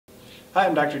Hi,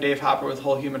 I'm Dr. Dave Hopper with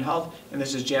Whole Human Health, and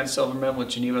this is Jan Silverman with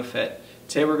Geneva Fit.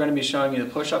 Today we're going to be showing you the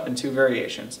push-up in two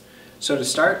variations. So to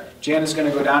start, Jan is going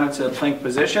to go down into the plank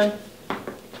position,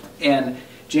 and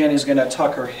Jan is going to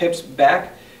tuck her hips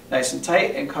back nice and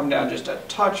tight and come down just a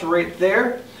touch right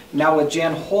there. Now with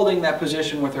Jan holding that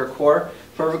position with her core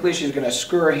perfectly, she's going to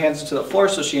screw her hands into the floor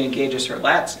so she engages her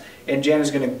lats, and Jan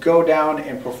is going to go down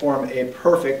and perform a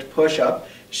perfect push-up.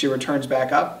 She returns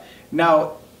back up.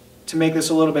 Now, to make this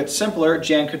a little bit simpler,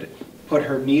 Jan could put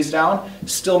her knees down,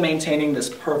 still maintaining this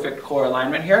perfect core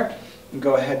alignment here. And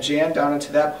go ahead, Jan, down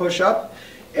into that push-up.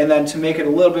 And then to make it a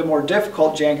little bit more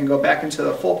difficult, Jan can go back into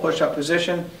the full push-up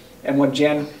position. And when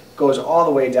Jan goes all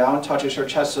the way down, touches her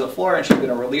chest to the floor, and she's going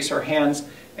to release her hands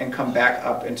and come back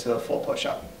up into the full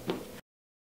push-up.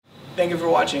 Thank you for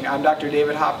watching. I'm Dr.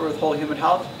 David Hopper with Whole Human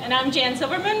Health. And I'm Jan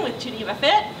Silverman with Geneva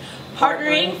Fit,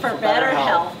 partnering for better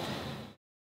health.